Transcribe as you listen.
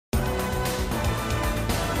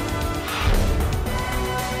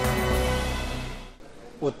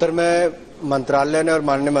उत्तर में मंत्रालय ने और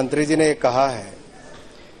माननीय मंत्री जी ने ये कहा है,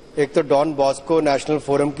 एक तो डॉन बॉस्को नेशनल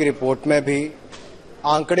फोरम की रिपोर्ट में भी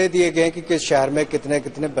आंकड़े दिए गए कि किस शहर में कितने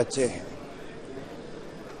कितने बच्चे हैं,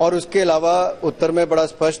 और उसके अलावा उत्तर में बड़ा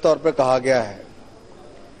स्पष्ट तौर पर कहा गया है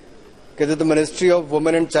कि the ministry of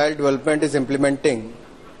women and child development is implementing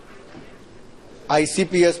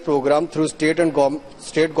ICPS program through state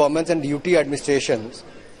governments and UT administrations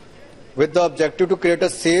with the objective to create a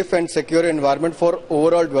safe and secure environment for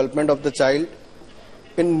overall development of the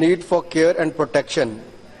child in need for care and protection,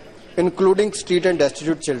 including street and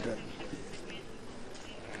destitute children.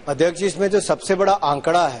 अध्यक्ष जी, इसमें जो सबसे बड़ा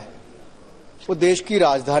आंकड़ा है वो देश की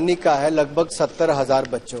राजधानी का है, लगभग 70,000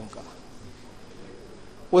 बच्चों का।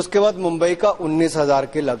 उसके बाद मुंबई का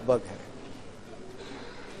 19,000 के लगभग है।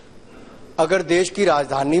 अगर देश की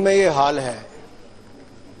राजधानी में ये हाल है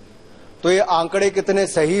तो ये आंकड़े कितने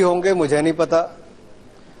सही होंगे मुझे नहीं पता,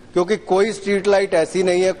 क्योंकि कोई स्ट्रीट लाइट ऐसी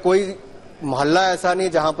नहीं है, कोई मोहल्ला ऐसा नहीं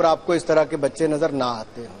जहां पर आपको इस तरह के बच्चे नजर ना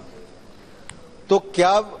आते हो। तो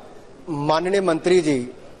क्या माननीय मंत्री जी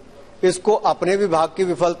इसको अपने विभाग की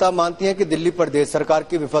विफलता मानती हैं कि दिल्ली प्रदेश सरकार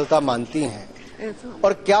की विफलता मानती हैं?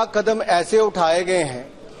 और क्या कदम ऐसे उठाए गए हैं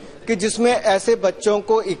कि जिसमें ऐसे बच्चों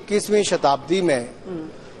को 21वीं शताब्दी में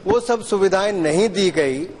वो सब सुविधाएं नहीं दी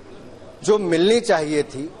गई जो मिलनी चाहिए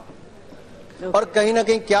थी? और कहीं ना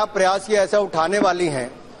कहीं क्या प्रयास ये ऐसा उठाने वाली हैं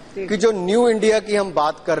कि जो न्यू इंडिया की हम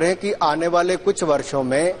बात कर रहे हैं कि आने वाले कुछ वर्षों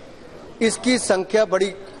में इसकी संख्या बड़ी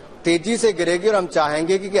तेजी से गिरेगी, और हम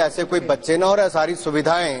चाहेंगे कि ऐसे कोई बच्चे ना, और सारी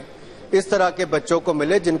सुविधाएं इस तरह के बच्चों को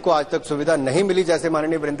मिले जिनको आज तक सुविधा नहीं मिली। जैसे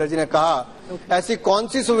माननीय वीरेंद्र जी ने कहा, ऐसी कौन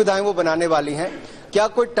सी सुविधाएं वो बनाने वाली हैं? क्या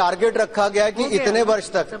कोई टारगेट रखा गया है कि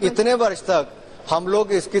इतने वर्ष तक हम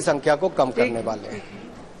लोग इसकी संख्या को कम करने वाले हैं?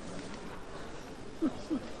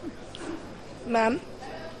 Ma'am,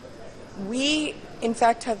 we in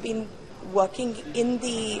fact have been working in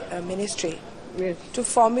the ministry to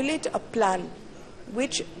formulate a plan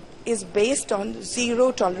which is based on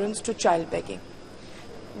zero tolerance to child begging.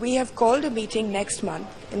 We have called a meeting next month,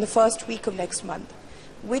 in the first week of next month,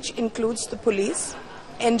 which includes the police,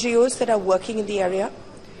 NGOs that are working in the area,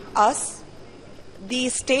 us, the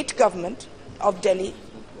state government of Delhi,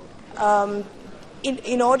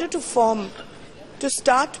 in order to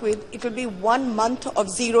start with, it will be 1 month of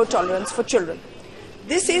zero tolerance for children.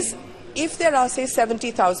 This is, if there are, say,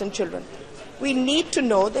 70,000 children, we need to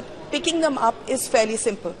know that picking them up is fairly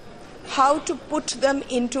simple. How to put them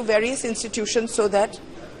into various institutions so that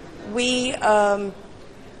we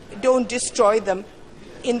don't destroy them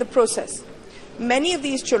in the process. Many of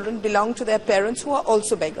these children belong to their parents who are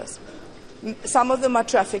also beggars. Some of them are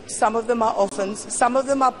trafficked, some of them are orphans, some of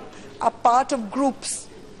them are part of groups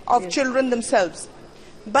of children themselves.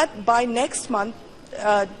 But by next month,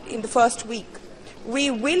 in the first week, we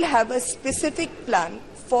will have a specific plan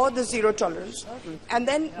for the zero tolerance, and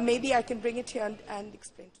then maybe I can bring it here and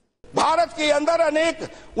explain. Bharat के अंदर अनेक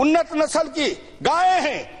उन्नत नस्ल की गायें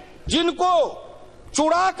हैं जिनको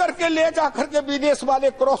चुरा करके ले जा करके विदेश वाले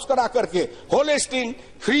क्रॉस करा करके होलेस्टीन,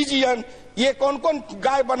 फ्रीजियन, ये कौन कौन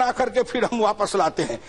गाय बना करके फिर हम वापस लाते हैं।